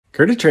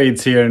Curtis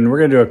Trades here, and we're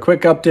going to do a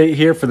quick update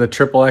here for the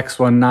triple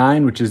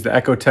X19, which is the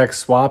Ecotech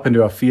swap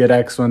into a Fiat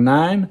X19.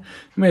 I'm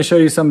going to show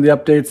you some of the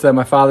updates that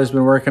my father's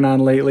been working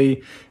on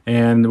lately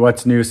and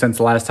what's new since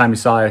the last time you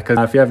saw it. Because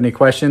if you have any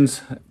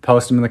questions,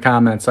 post them in the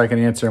comments so I can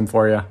answer them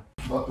for you.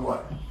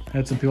 What? I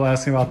had some people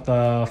asking about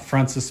the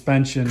front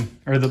suspension,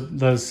 or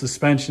the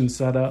suspension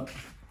setup.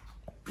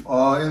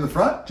 In the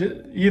front?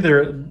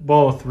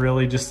 Both,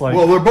 really, just like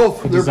well, they're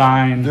both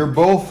design. They're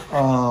both.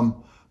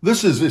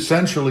 This is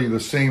essentially the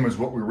same as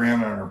what we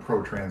ran on our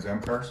Pro Trans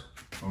Am cars.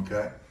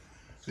 Okay,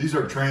 these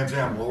are Trans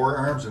Am lower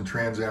arms and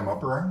Trans Am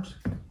upper arms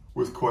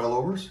with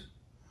coilovers,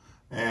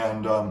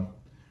 and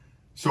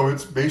so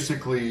it's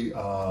basically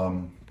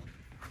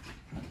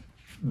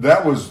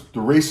that was the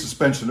race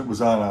suspension that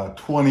was on a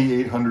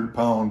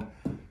 2,800-pound,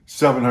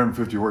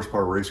 750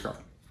 horsepower race car.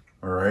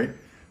 All right.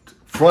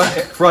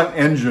 Front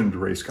engined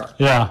race car.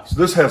 Yeah. So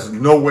this has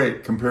no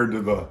weight compared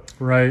to the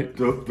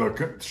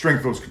strength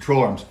of those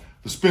control arms.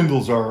 The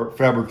spindles are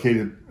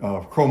fabricated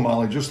chrome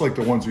moly, just like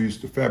the ones we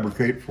used to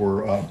fabricate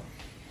for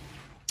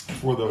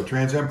the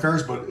Trans Am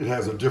cars, but it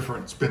has a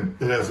different spin.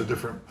 It has a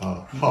different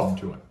hub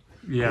to it.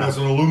 Yeah. It has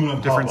an aluminum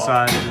different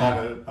hub size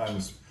on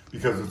this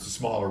because it's a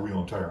smaller wheel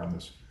and tire on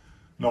this.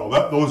 No,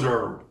 those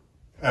are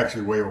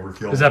actually way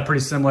overkill. Is that pretty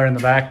similar in the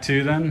back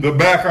too then? The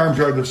back arms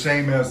are the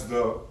same as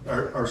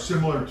are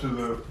similar to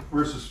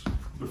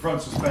the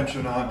front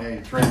suspension on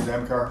a Trans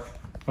Am car.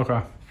 Okay.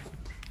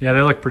 Yeah,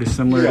 they look pretty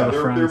similar to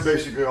the front. They're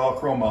basically all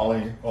chrome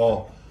moly,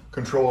 all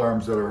control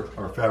arms that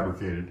are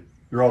fabricated.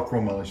 They're all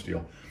chrome moly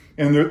steel.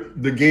 And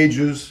the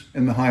gauges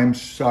and the Heim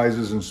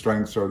sizes and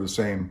strengths are the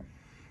same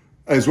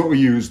as what we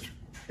used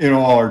in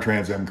all our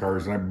Trans Am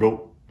cars. And I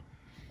built,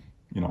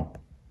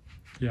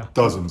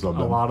 dozens of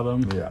them. A lot of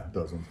them. Yeah,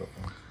 dozens of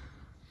them.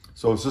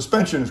 So the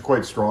suspension is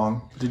quite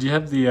strong. Did you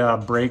have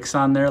the brakes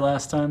on there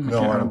last time?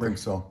 No, I don't think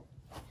so.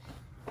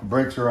 The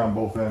brakes are on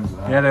both ends.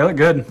 Yeah, they look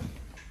good.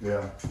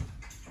 Yeah.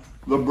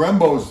 The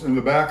Brembos in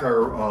the back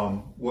are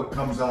what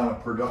comes on a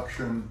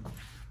production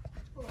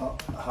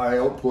high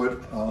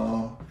output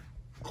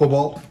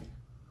Cobalt.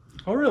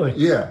 Oh, really?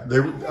 Yeah,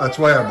 that's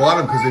why I bought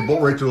them, because they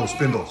bolt right to those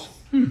spindles.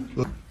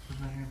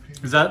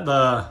 Is that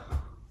the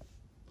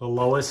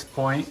lowest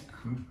point?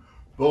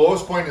 The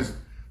lowest point is,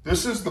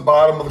 this is the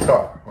bottom of the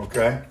car,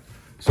 okay?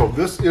 So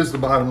this is the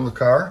bottom of the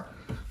car.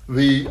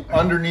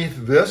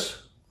 Underneath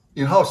this,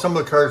 you know how some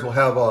of the cars will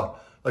have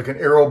like an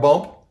aero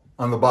bump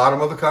on the bottom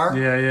of the car?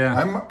 Yeah, yeah.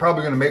 I'm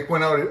probably going to make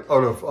one out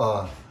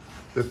of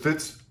that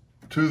fits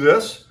to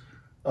this.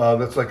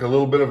 That's like a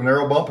little bit of an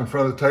aero bump in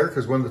front of the tire,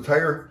 because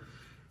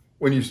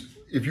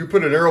if you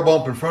put an aero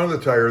bump in front of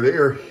the tire, the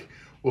air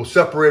will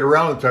separate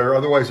around the tire.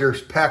 Otherwise, air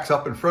packs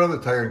up in front of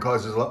the tire and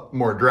causes a lot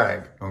more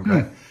drag.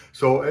 Okay,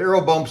 so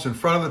aero bumps in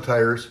front of the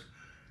tires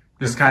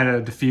just kind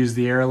of diffuse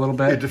the air a little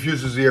bit. It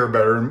diffuses the air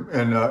better,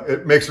 and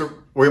it makes it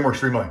way more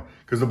streamlined.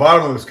 Because the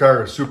bottom of this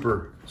car is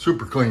super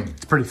clean.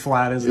 It's pretty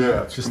flat, isn't it?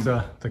 Yeah, it's just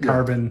the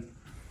carbon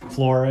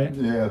floor, right?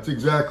 Yeah, it's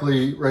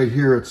exactly right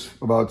here. It's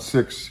about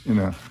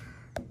 6¼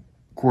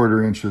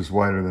 inches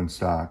wider than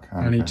stock.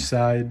 On each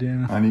side,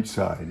 yeah. On each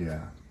side,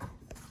 yeah.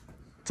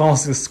 It's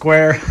almost a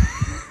square.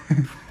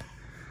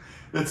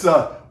 It's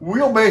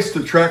wheelbase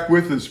to track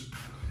width is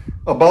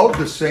about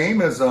the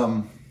same as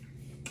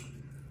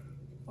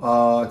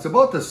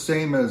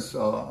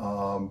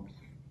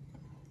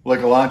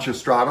like a Lancia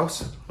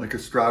Stratos, like a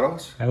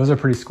Stratos. Those are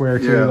pretty square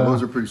too. Yeah,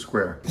 those are pretty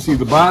square. See,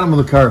 the bottom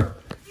of the car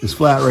is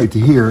flat right to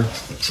here,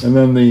 and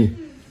then the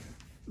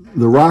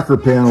rocker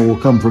panel will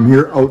come from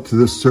here out to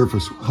this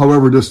surface,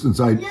 whatever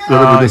distance. I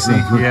see.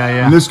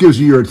 Yeah. And this gives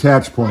you your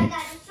attach point.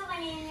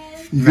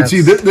 You can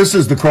see this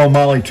is the chrome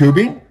moly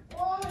tubing,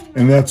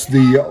 and that's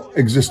the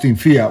existing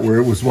Fiat where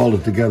it was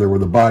welded together, where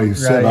the body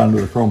set onto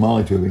the chrome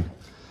moly tubing.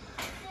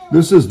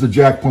 This is the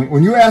jack point.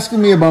 When you're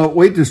asking me about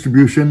weight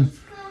distribution,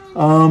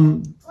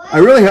 I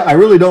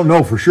really don't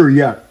know for sure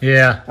yet.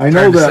 Yeah, I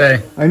know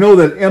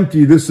that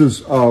empty. This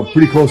is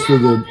pretty close to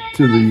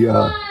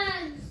the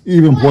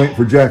even point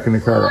for jacking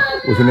the car up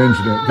with an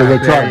engine in it, because I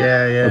tried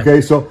it. Yeah.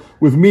 Okay, so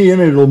with me in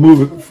it, it'll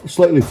move it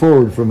slightly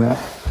forward from that.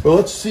 But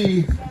let's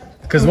see.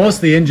 Because most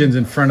of the engine's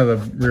in front of the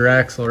rear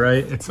axle,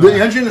 right?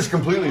 The engine is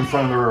completely in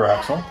front of the rear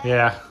axle.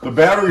 Yeah. The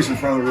battery's in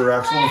front of the rear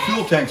axle, and the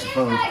fuel tank's in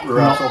front of the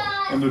rear axle,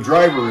 and the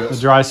driver is.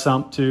 The dry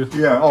sump too.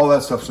 Yeah, all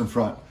that stuff's in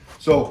front.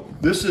 So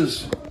this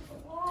is.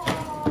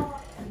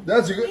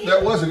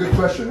 That was a good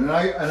question, and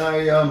when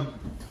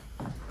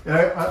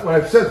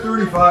I said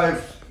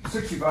 35,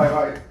 65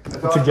 height, I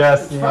thought it's a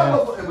guess.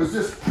 Probably, it was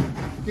just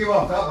came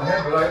off the top of my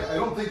head, but I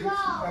don't think it's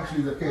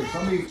actually the case.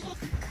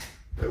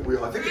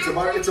 I think it's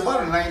about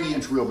a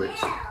 90-inch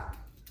wheelbase.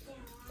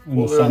 In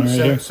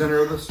the center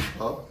of this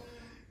hub.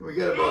 We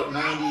get about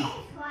 90,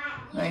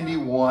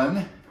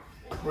 91.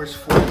 Where's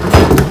 40?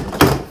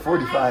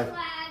 45.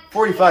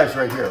 45 is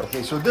right here.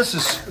 Okay, so this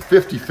is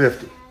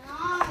 50-50.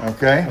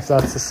 Okay, so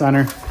that's the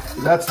center.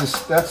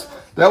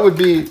 That would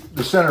be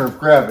the center of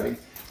gravity,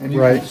 and you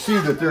can see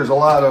that there's a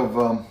lot of.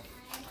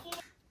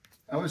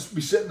 I would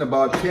be sitting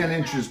about 10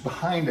 inches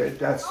behind it.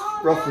 That's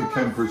roughly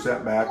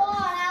 10% back.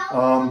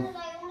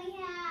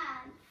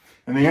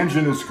 And the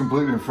engine is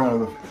completely in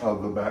front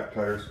of the back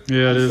tires.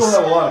 Yeah, it is.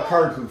 Still have a lot of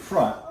cars in the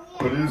front,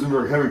 but it isn't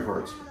very heavy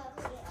parts.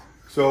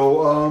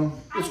 So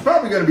it's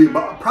probably going to be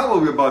about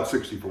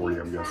 60-40,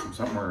 I'm guessing,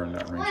 somewhere in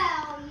that range.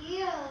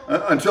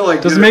 Until I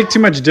does it make too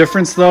much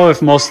difference though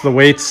if most of the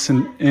weight's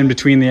in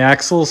between the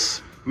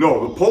axles?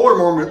 No, the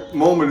polar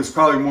moment is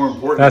probably more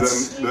important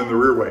than the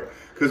rear weight.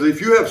 Because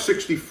if you have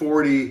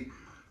 60-40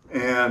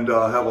 and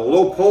have a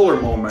low polar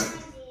moment,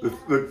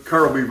 the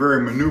car will be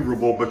very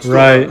maneuverable, but still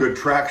have good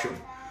traction.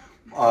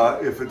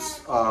 If it's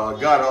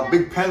got a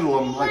big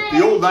pendulum, like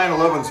the old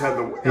 911s had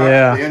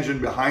the engine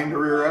behind the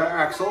rear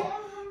axle,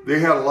 they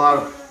had a lot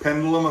of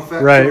pendulum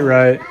effect.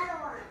 Right.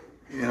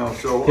 You know,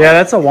 so yeah,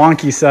 that's a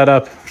wonky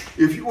setup.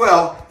 It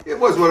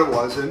was what it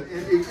was, and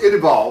it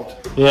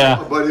evolved.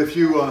 Yeah. But if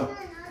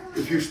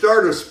you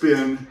start a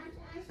spin,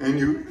 and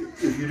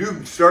if you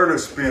do start a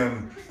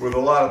spin with a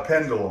lot of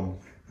pendulum,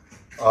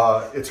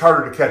 it's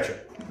harder to catch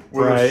it.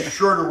 With a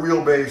shorter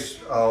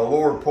wheelbase,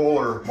 lower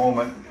polar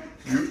moment,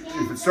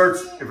 if it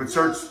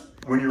starts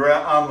when you're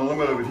on the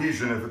limit of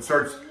adhesion, if it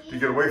starts to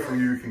get away from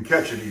you, you can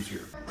catch it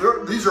easier.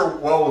 These are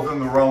well within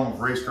the realm of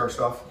race car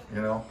stuff,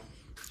 you know.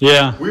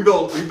 Yeah. We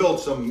built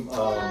some.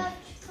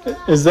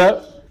 Is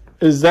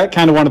that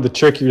kind of one of the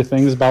trickier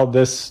things about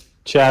this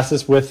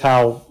chassis with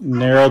how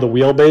narrow the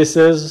wheelbase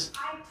is?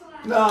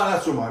 No,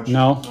 not so much.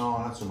 No,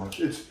 not so much.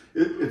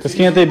 It's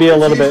can't they be a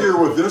little bit easier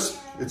with this?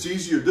 It's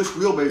easier. This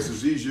wheelbase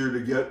is easier to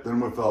get than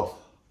with a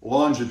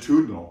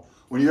longitudinal.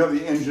 When you have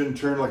the engine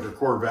turned like a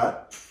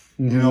Corvette,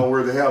 you know,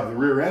 where they have the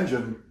rear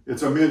engine,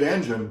 it's a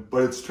mid-engine,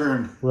 but it's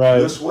turned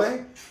this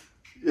way.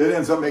 It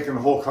ends up making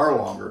the whole car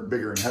longer,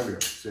 bigger, and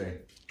heavier. Say.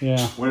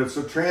 Yeah. When it's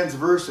a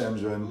transverse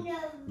engine,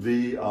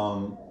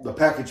 the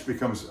package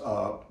becomes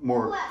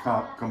more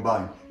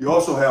combined. You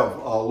also have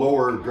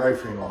lower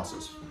drivetrain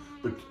losses,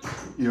 but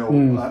you know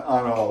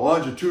on a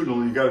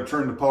longitudinal, you got to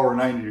turn the power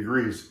 90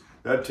 degrees.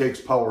 That takes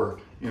power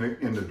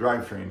in the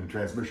drivetrain and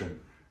transmission.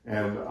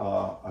 And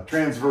a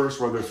transverse,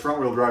 whether it's front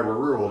wheel drive or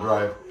rear wheel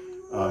drive,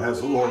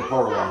 has lower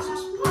power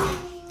losses.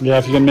 Yeah,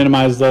 if you can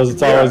minimize those,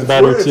 it's always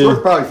better too. It's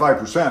worth probably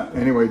 5%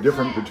 anyway,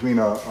 different between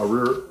a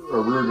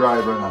rear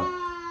drive and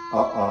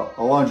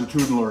a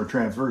longitudinal or a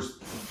transverse.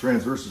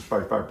 Transverse is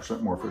probably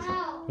 5% more efficient.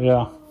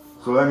 Yeah.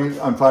 So that means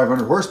on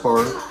 500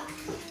 horsepower,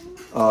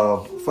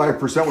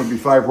 5% would be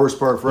 5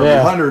 horsepower for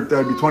every 100.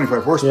 That'd be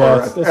 25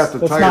 horsepower at the tire.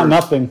 That's not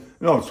nothing.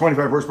 No, it's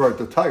 25 horsepower at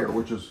the tire,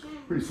 which is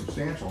pretty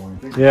substantial when you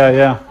think.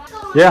 Yeah.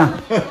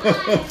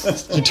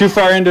 You're too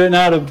far into it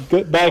now to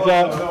get back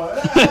out. No,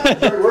 I'm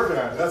already working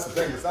on it. That's the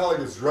thing. It's not like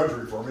it's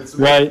drudgery for me. It's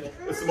the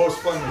it's the most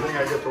fun thing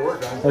I get to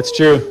work on. That's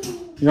true.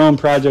 Your own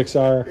projects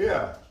are.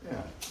 Yeah.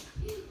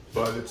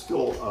 But it's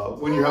still,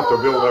 when you have to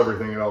build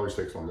everything, it always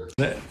takes longer.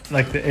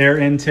 Like the air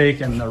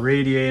intake and the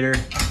radiator.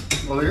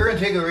 Well, the air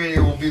intake and the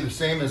radiator will be the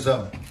same as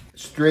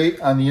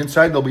straight on the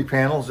inside. There'll be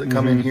panels that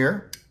come in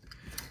here.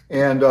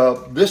 And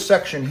this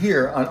section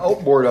here on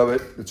outboard of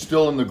it, it's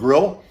still in the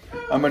grill,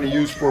 I'm going to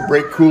use for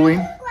brake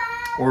cooling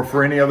or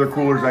for any other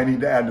coolers I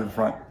need to add to the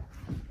front.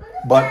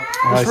 But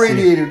this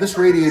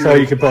radiator. So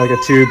you could put like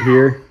a tube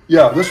here.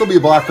 Yeah, this will be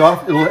blocked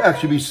off. It'll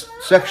actually be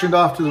sectioned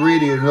off to the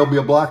radiator, and there'll be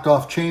a blocked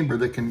off chamber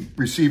that can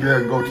receive air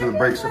and go to the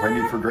brakes if I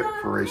need for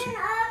racing.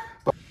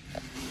 But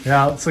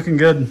yeah, it's looking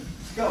good.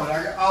 It's going.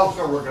 I'll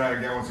start working on it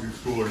again once it gets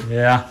cooler.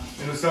 Yeah.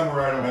 In the summer,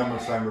 I don't have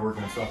much time to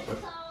work on stuff, but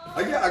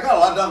I got a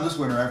lot done this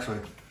winter actually,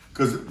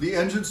 because the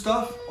engine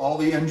stuff, all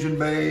the engine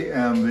bay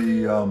and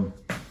the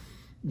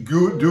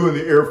doing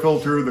the air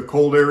filter, the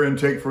cold air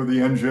intake for the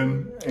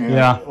engine, and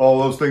all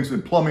those things,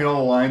 and plumbing all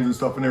the lines and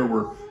stuff in there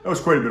that was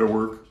quite a bit of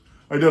work.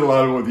 I did a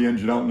lot of it with the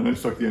engine out, and then I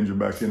stuck the engine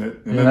back in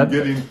it. And then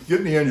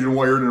getting the engine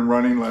wired and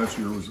running last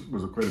year was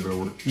quite a bit of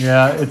work.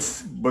 Yeah,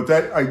 but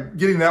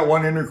getting that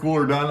one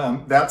intercooler done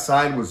on that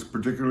side was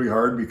particularly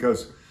hard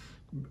because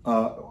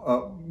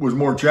was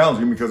more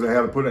challenging because I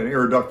had to put an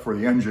air duct for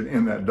the engine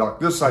in that duct.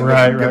 This side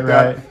doesn't get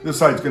that. This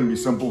side's going to be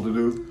simple to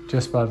do.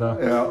 Just by the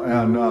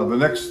and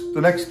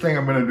the next thing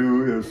I'm going to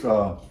do is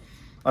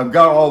I've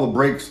got all the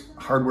brakes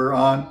hardware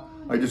on.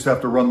 I just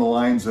have to run the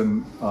lines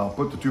and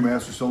put the 2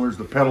 master cylinders.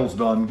 The pedal's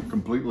done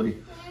completely,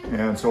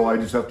 and so I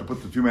just have to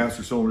put the 2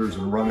 master cylinders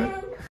and run it.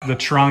 The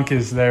trunk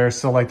is there,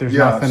 so like there's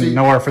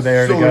nowhere for the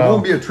air to go. So there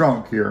won't be a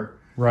trunk here.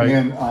 Right.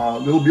 And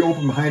it'll be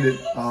open behind it.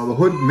 The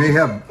hood may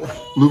have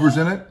louvers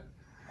in it.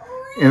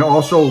 And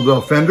also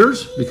the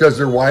fenders, because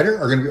they're wider,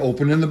 are going to be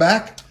open in the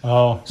back.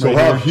 Oh, so we'll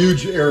have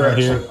huge air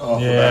exit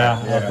off the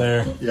back. Out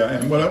there. Yeah,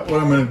 and what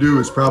I'm going to do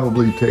is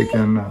probably take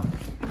in...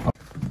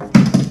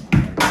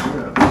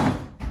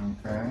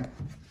 okay.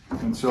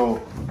 And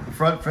so the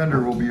front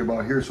fender will be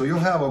about here. So you'll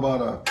have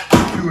about a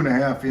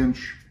 2.5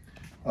 inch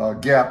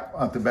gap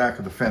at the back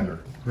of the fender.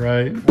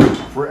 Right.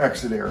 For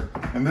exit air.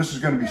 And this is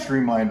going to be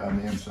streamlined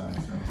on the inside.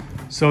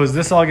 So is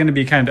this all going to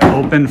be kind of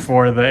open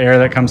for the air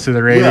that comes through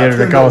the radiator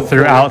to go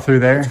out through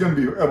there? It's going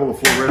to be able to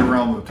flow right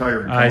around the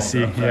tire. I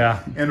see,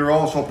 yeah. And there will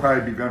also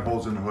probably be vent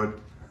holes in the hood.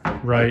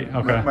 Right,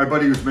 okay. My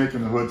buddy who's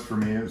making the hoods for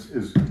me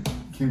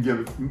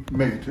can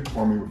make it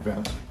for me with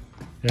vents.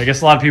 Yeah, I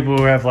guess a lot of people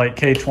who have like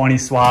K20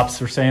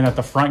 swaps are saying that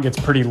the front gets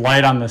pretty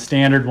light on the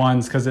standard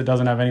ones because it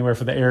doesn't have anywhere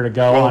for the air to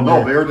go. Well,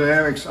 no, the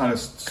aerodynamics on a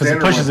standard because it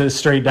pushes it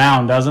straight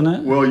down, doesn't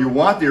it? Well, you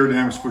want the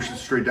aerodynamics to push it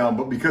straight down,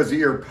 but because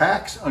the air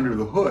packs under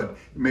the hood,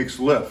 it makes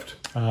lift.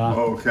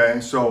 Okay,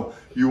 so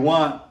you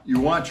want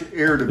your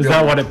air to. Is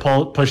that what it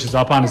pushes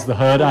up on? Is the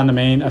hood on the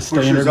main a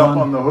standard one? Pushes up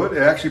on the hood.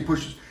 It actually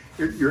pushes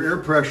your air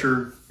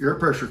pressure. Your air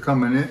pressure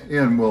coming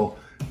in will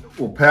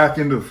pack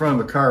into the front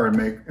of the car and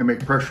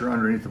make pressure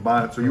underneath the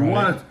bonnet. So you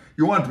want it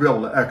to be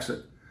able to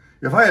exit.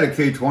 If I had a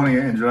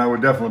K20 engine, I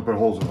would definitely put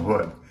holes in the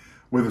hood.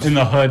 In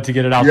the hood to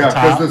get it out the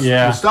top.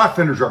 The stock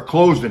fenders are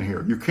closed in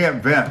here. You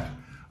can't vent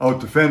out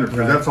the fender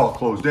because that's all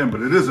closed in,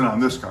 but it isn't on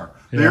this car.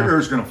 The air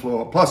is going to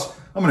flow up. Plus,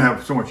 I'm going to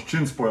have so much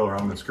chin spoiler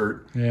on this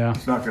skirt. Yeah,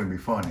 it's not going to be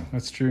funny.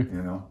 That's true.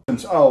 You know,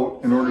 it's out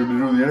in order to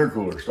do the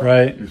intercooler stuff.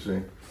 Right. You see.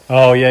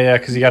 Oh yeah,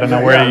 because you got to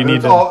know where you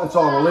need to. It's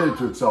all related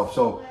to itself.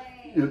 So.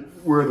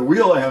 Where the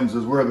wheel ends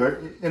is where the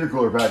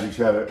intercooler package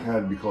had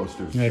to be close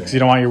to. Yeah, because you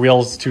don't want your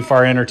wheels too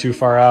far in or too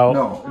far out.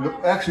 No,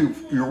 actually,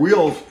 your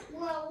wheels,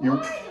 you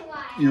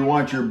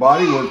want your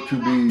bodywork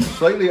to be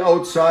slightly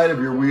outside of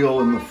your wheel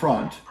in the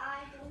front,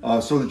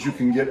 so that you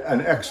can get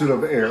an exit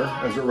of air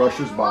as it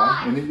rushes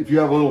by. And if you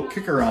have a little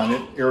kicker on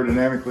it,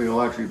 aerodynamically,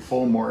 it'll actually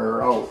pull more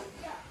air out.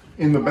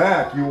 In the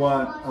back, you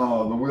want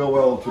the wheel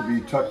well to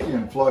be tucked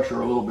in flush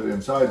or a little bit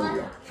inside the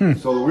wheel.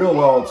 So the wheel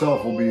well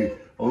itself will be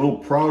a little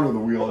proud of the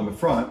wheel in the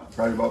front,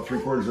 probably about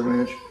 3/4 of an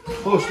inch,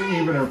 close to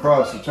even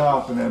across the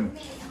top, and then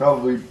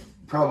probably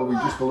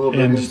just a little bit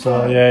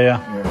inside.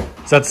 Yeah.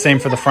 Is that the same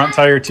for the front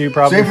tire too?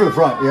 Probably. Same for the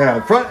front. Yeah,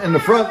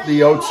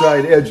 the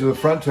outside edge of the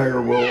front tire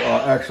will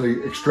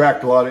actually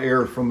extract a lot of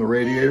air from the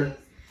radiator,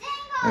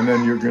 and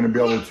then you're going to be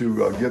able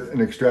to get an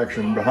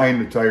extraction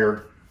behind the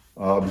tire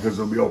because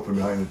it'll be open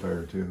behind the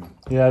tire too.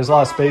 Yeah, there's a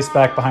lot of space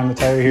back behind the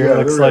tire here. Yeah, it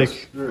looks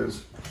like there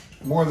is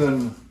more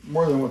than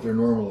what they're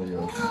normally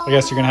using. I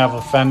guess you're gonna have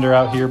a fender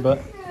out here,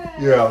 but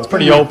yeah, it's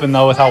pretty open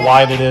though with how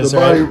wide it is. The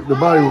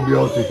body will be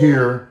out to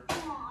here.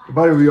 The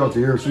body will be out to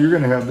here, so you're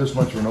gonna have this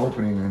much of an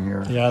opening in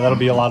here. Yeah, that'll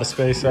be a lot of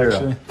space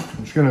actually.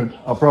 Yeah.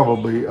 I'll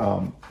probably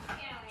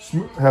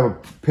have a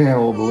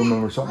panel of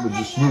aluminum or something that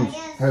just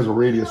has a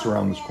radius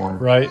around this corner.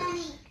 Right.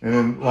 And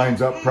then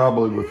lines up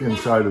probably with the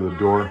inside of the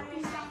door,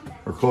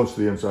 or close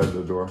to the inside of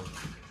the door.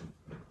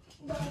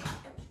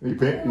 You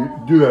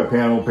do that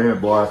panel, paint it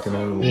black, and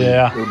then it'll be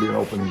an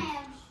opening.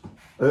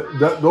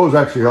 Those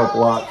actually help a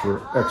lot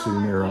for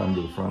exiting air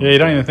onto the front. Yeah,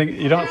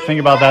 you don't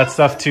think about that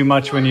stuff too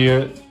much when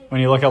you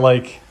look at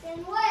like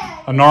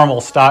a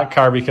normal stock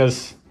car,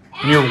 because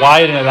when you're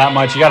widening it that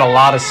much, you got a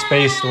lot of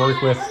space to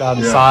work with on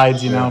the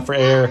sides, you know, for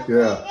air.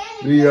 Yeah.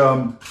 Do you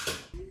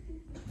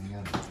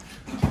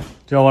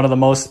know one of the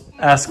most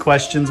asked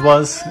questions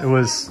was? It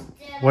was,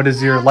 what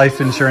does your life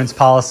insurance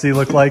policy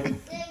look like?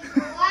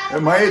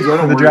 At my age, I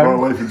don't worry about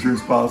a life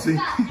insurance policy.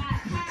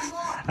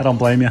 I don't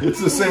blame you. It's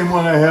the same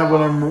one I have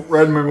when I'm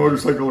riding my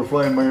motorcycle or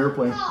flying my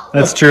airplane.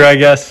 That's true, I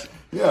guess.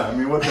 Yeah, I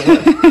mean, what the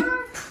heck?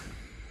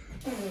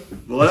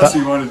 The last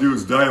thing you want to do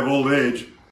is die of old age.